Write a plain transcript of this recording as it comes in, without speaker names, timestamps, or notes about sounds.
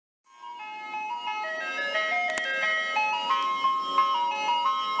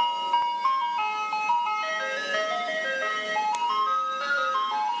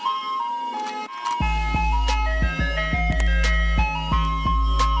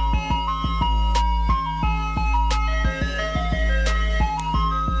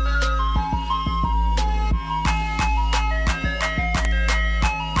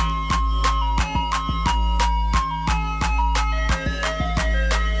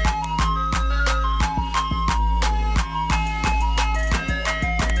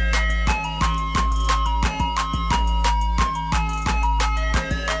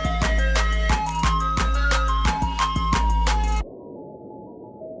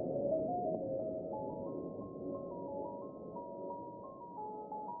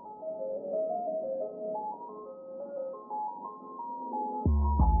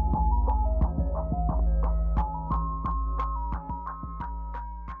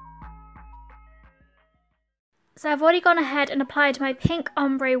So I've already gone ahead and applied my pink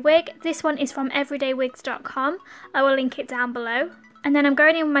ombre wig. This one is from EverydayWigs.com. I will link it down below. And then I'm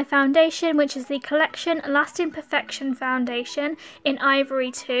going in with my foundation, which is the Collection Lasting Perfection Foundation in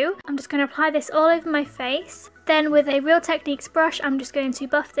Ivory 2. I'm just going to apply this all over my face. Then with a Real Techniques brush, I'm just going to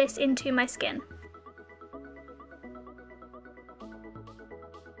buff this into my skin.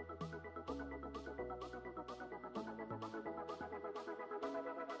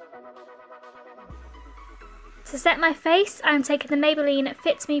 To set my face, I'm taking the Maybelline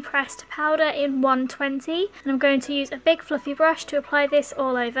Fit Me Powder in 120, and I'm going to use a big fluffy brush to apply this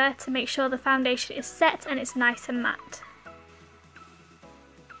all over to make sure the foundation is set and it's nice and matte.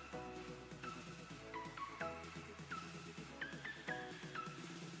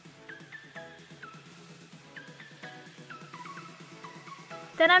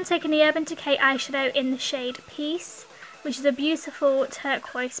 Then I'm taking the Urban Decay eyeshadow in the shade Peace, which is a beautiful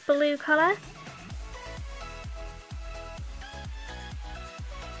turquoise blue colour.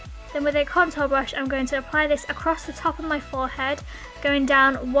 Then with a contour brush, I'm going to apply this across the top of my forehead, going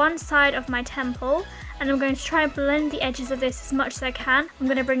down one side of my temple, and I'm going to try and blend the edges of this as much as I can. I'm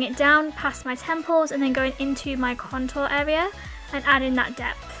going to bring it down past my temples and then going into my contour area and add in that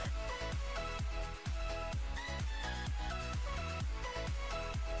depth.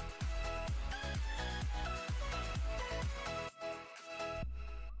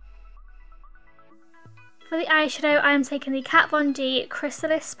 For the eyeshadow, I am taking the Kat Von D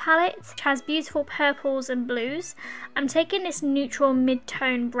Chrysalis Palette, which has beautiful purples and blues. I'm taking this neutral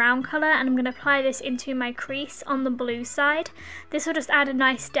mid-tone brown colour and I'm going to apply this into my crease on the blue side. This will just add a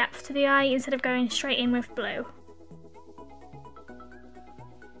nice depth to the eye instead of going straight in with blue.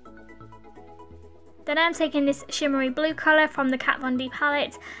 Then I'm taking this shimmery blue colour from the Kat Von D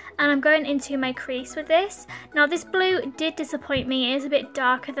palette and I'm going into my crease with this. Now this blue did disappoint me, it is a bit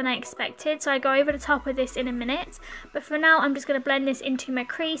darker than I expected, so I go over the top with this in a minute. But for now I'm just going to blend this into my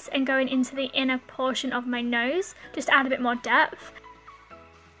crease and going into the inner portion of my nose, just to add a bit more depth.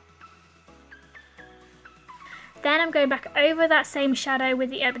 Then I'm going back over that same shadow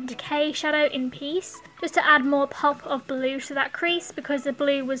with the Urban Decay shadow in Peace, just to add more pop of blue to that crease because the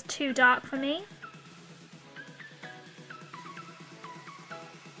blue was too dark for me.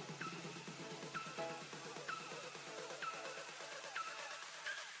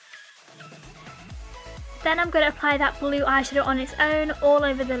 Then I'm going to apply that blue eyeshadow on its own all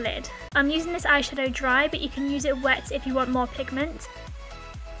over the lid. I'm using this eyeshadow dry, but you can use it wet if you want more pigment.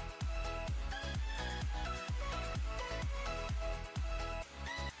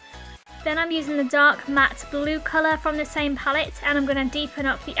 Then I'm using the dark matte blue colour from the same palette and I'm going to deepen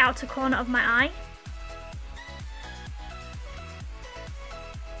up the outer corner of my eye.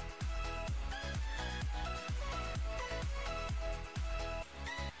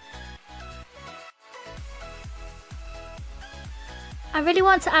 I really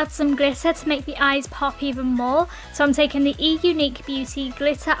want to add some glitter to make the eyes pop even more, so I'm taking the Eunique Beauty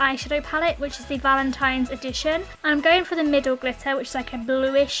Glitter Eyeshadow Palette, which is the Valentine's edition. I'm going for the middle glitter, which is like a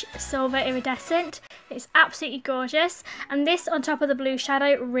bluish silver iridescent. It's absolutely gorgeous, and this on top of the blue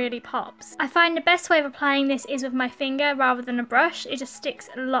shadow really pops. I find the best way of applying this is with my finger rather than a brush. It just sticks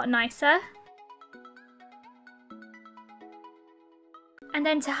a lot nicer. And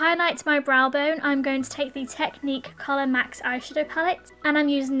then to highlight my brow bone, I'm going to take the Technic Colour Max eyeshadow palette and I'm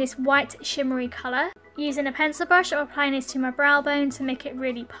using this white shimmery colour. Using a pencil brush, I'm applying this to my brow bone to make it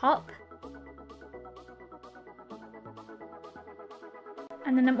really pop.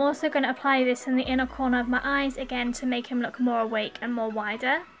 And then I'm also going to apply this in the inner corner of my eyes again to make them look more awake and more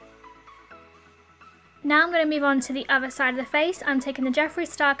wider. Now I'm going to move on to the other side of the face. I'm taking the Jeffree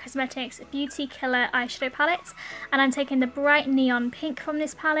Star Cosmetics Beauty Killer eyeshadow palette and I'm taking the bright neon pink from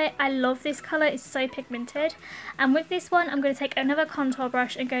this palette. I love this colour, it's so pigmented. And with this one I'm going to take another contour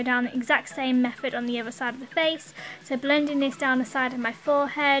brush and go down the exact same method on the other side of the face. So blending this down the side of my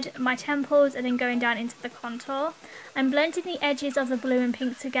forehead, my temples, and then going down into the contour. I'm blending the edges of the blue and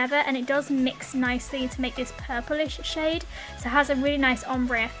pink together and it does mix nicely to make this purplish shade, so it has a really nice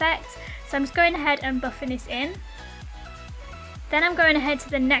ombre effect. So I'm just going ahead and buffing this in. Then I'm going ahead to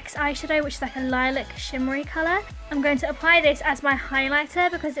the next eyeshadow, which is like a lilac shimmery colour. I'm going to apply this as my highlighter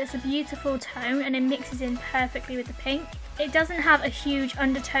because it's a beautiful tone and it mixes in perfectly with the pink. It doesn't have a huge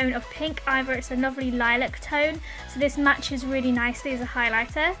undertone of pink either, it's a lovely lilac tone, so this matches really nicely as a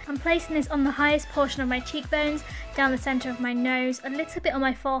highlighter. I'm placing this on the highest portion of my cheekbones, down the centre of my nose, a little bit on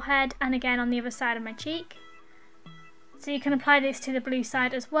my forehead, and again on the other side of my cheek. So you can apply this to the blue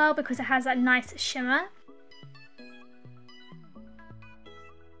side as well because it has that nice shimmer.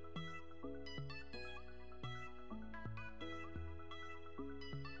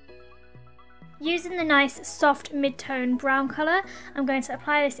 Using the nice soft mid-tone brown colour, I'm going to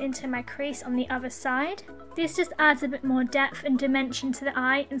apply this into my crease on the other side. This just adds a bit more depth and dimension to the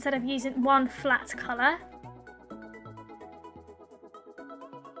eye instead of using one flat colour.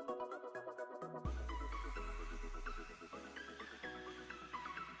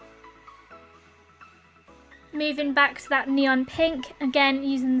 Moving back to that neon pink, again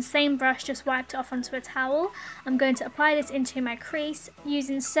using the same brush, just wiped it off onto a towel. I'm going to apply this into my crease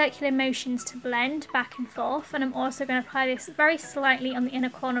using circular motions to blend back and forth, and I'm also going to apply this very slightly on the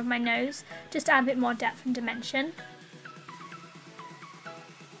inner corner of my nose, just to add a bit more depth and dimension.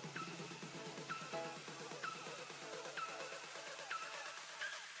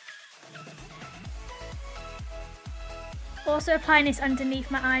 Also applying this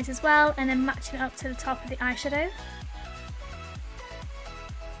underneath my eyes as well, and then matching it up to the top of the eyeshadow.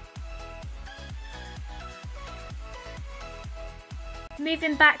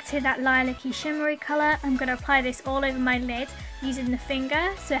 Moving back to that lilac-y shimmery colour, I'm going to apply this all over my lid using the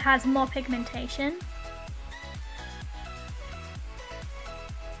finger so it has more pigmentation.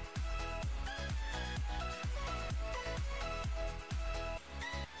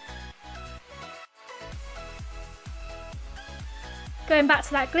 Going back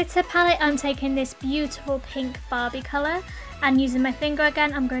to that glitter palette, I'm taking this beautiful pink Barbie colour, and using my finger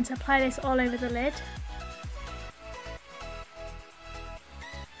again, I'm going to apply this all over the lid.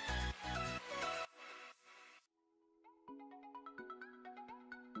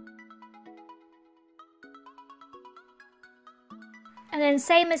 And then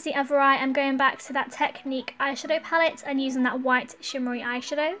same as the other eye, I'm going back to that Technique eyeshadow palette and using that white shimmery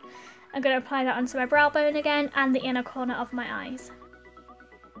eyeshadow. I'm going to apply that onto my brow bone again and the inner corner of my eyes.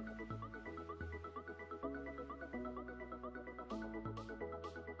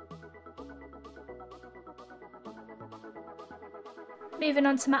 Moving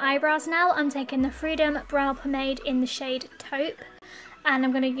on to my eyebrows now, I'm taking the Freedom Brow Pomade in the shade Taupe, and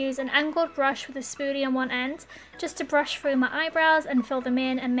I'm going to use an angled brush with a spoolie on one end just to brush through my eyebrows and fill them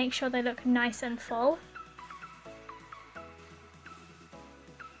in and make sure they look nice and full.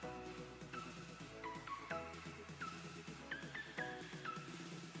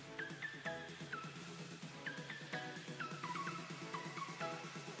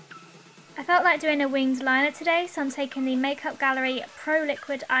 I felt like doing a winged liner today, so I'm taking the Makeup Gallery Pro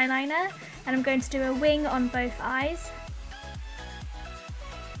Liquid Eyeliner and I'm going to do a wing on both eyes.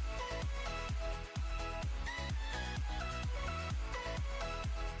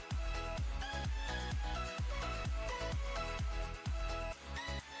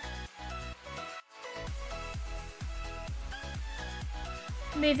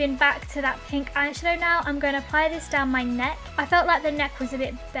 Moving back to that pink eyeshadow now, I'm going to apply this down my neck. I felt like the neck was a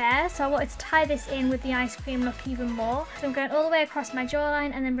bit bare, so I wanted to tie this in with the ice cream look even more. So I'm going all the way across my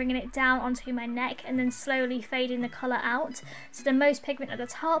jawline and then bringing it down onto my neck and then slowly fading the colour out. So the most pigment at the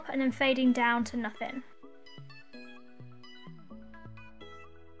top and then fading down to nothing.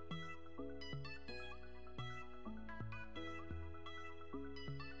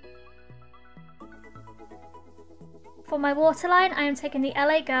 For my waterline, I am taking the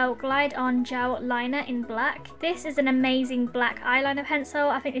LA Girl Glide On Gel Liner in black. This is an amazing black eyeliner pencil.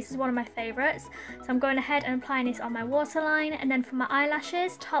 I think this is one of my favourites. So I'm going ahead and applying this on my waterline. And then for my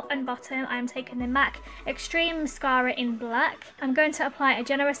eyelashes, top and bottom, I am taking the MAC Extreme Mascara in black. I'm going to apply a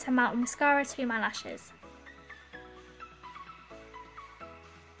generous amount of mascara to my lashes.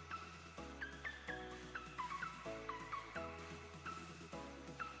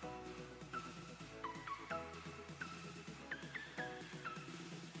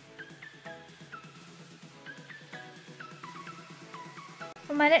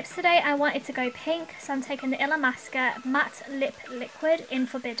 For my lips today, I wanted to go pink, so I'm taking the Illamasqua Matte Lip Liquid in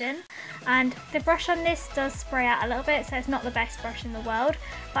Forbidden. And the brush on this does spray out a little bit, so it's not the best brush in the world.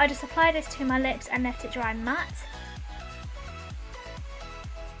 But I just apply this to my lips and let it dry matte.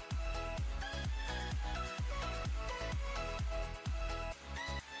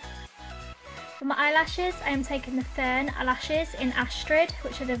 For my eyelashes, I am taking the Ferne lashes in Astrid,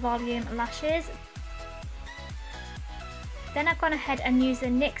 which are the volume lashes. Then I've gone ahead and used the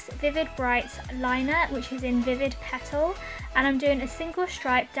NYX Vivid Brights liner, which is in Vivid Petal, and I'm doing a single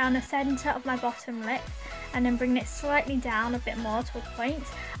stripe down the centre of my bottom lip and then bringing it slightly down a bit more to a point.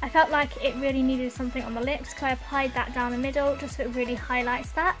 I felt like it really needed something on the lips, so I applied that down the middle just so it really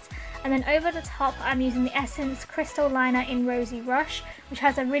highlights that. And then over the top, I'm using the Essence Crystal Liner in Rosy Rush, which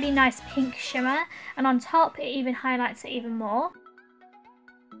has a really nice pink shimmer, and on top it even highlights it even more.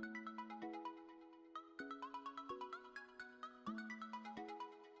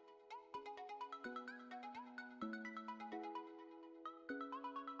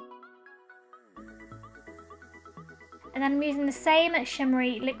 And then I'm using the same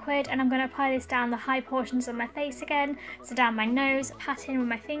shimmery liquid and I'm going to apply this down the high portions of my face again. So down my nose, pat in with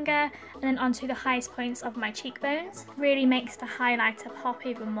my finger, and then onto the highest points of my cheekbones. Really makes the highlighter pop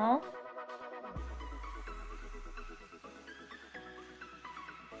even more.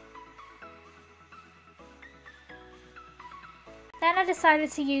 Then I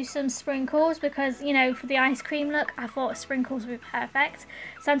decided to use some sprinkles because, you know, for the ice cream look, I thought sprinkles would be perfect.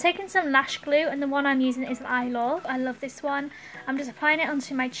 So I'm taking some lash glue, and the one I'm using is Eyeliner. I love this one. I'm just applying it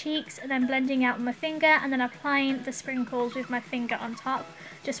onto my cheeks and then blending out with my finger, and then applying the sprinkles with my finger on top,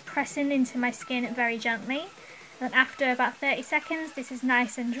 just pressing into my skin very gently. And then after about 30 seconds, this is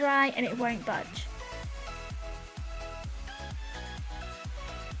nice and dry and it won't budge.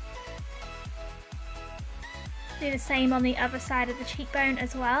 Do the same on the other side of the cheekbone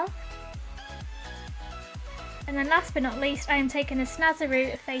as well. And then last but not least, I am taking the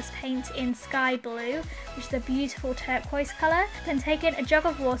Snazaroo face paint in Sky Blue, which is a beautiful turquoise colour. Then taking a jug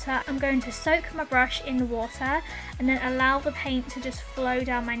of water, I'm going to soak my brush in the water and then allow the paint to just flow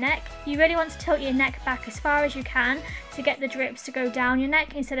down my neck. You really want to tilt your neck back as far as you can to get the drips to go down your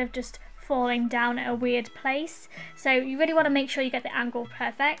neck instead of just falling down at a weird place. So you really want to make sure you get the angle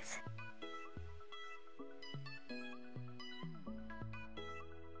perfect.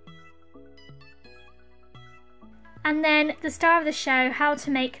 And then the star of the show, how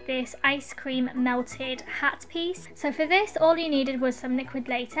to make this ice cream melted hat piece. So for this, all you needed was some liquid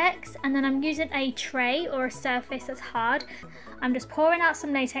latex, and then I'm using a tray or a surface that's hard. I'm just pouring out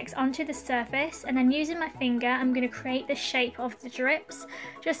some latex onto the surface, and then using my finger, I'm going to create the shape of the drips,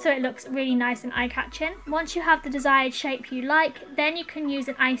 just so it looks really nice and eye-catching. Once you have the desired shape you like, then you can use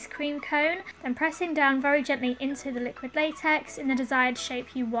an ice cream cone, then pressing down very gently into the liquid latex in the desired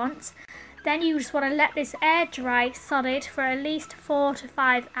shape you want. Then you just want to let this air dry solid for at least 4 to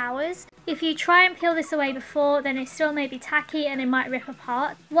 5 hours. If you try and peel this away before, then it still may be tacky and it might rip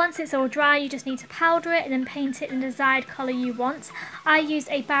apart. Once it's all dry, you just need to powder it and then paint it in the desired colour you want. I used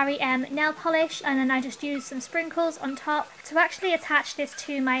a Barry M nail polish, and then I just used some sprinkles on top. To actually attach this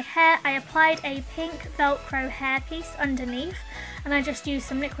to my hair, I applied a pink Velcro hairpiece underneath, and I just used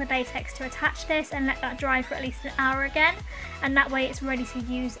some liquid latex to attach this and let that dry for at least an hour again, and that way it's ready to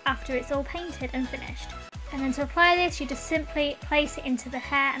use after it's all painted and finished. And then to apply this, you just simply place it into the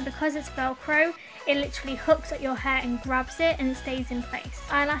hair, and because it's Velcro, it literally hooks at your hair and grabs it and it stays in place.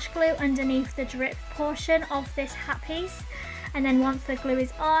 Eyelash glue underneath the drip portion of this hat piece, and then once the glue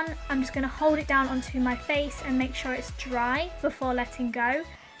is on, I'm just going to hold it down onto my face and make sure it's dry before letting go.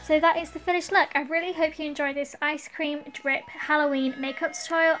 So that is the finished look. I really hope you enjoyed this ice cream drip Halloween makeup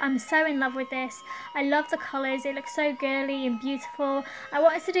tutorial. I'm so in love with this. I love the colours, it looks so girly and beautiful. I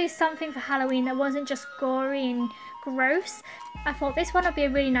wanted to do something for Halloween that wasn't just gory and gross. I thought this one would be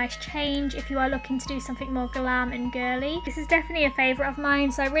a really nice change if you are looking to do something more glam and girly. This is definitely a favourite of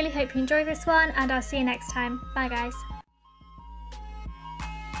mine, so I really hope you enjoy this one, and I'll see you next time. Bye guys.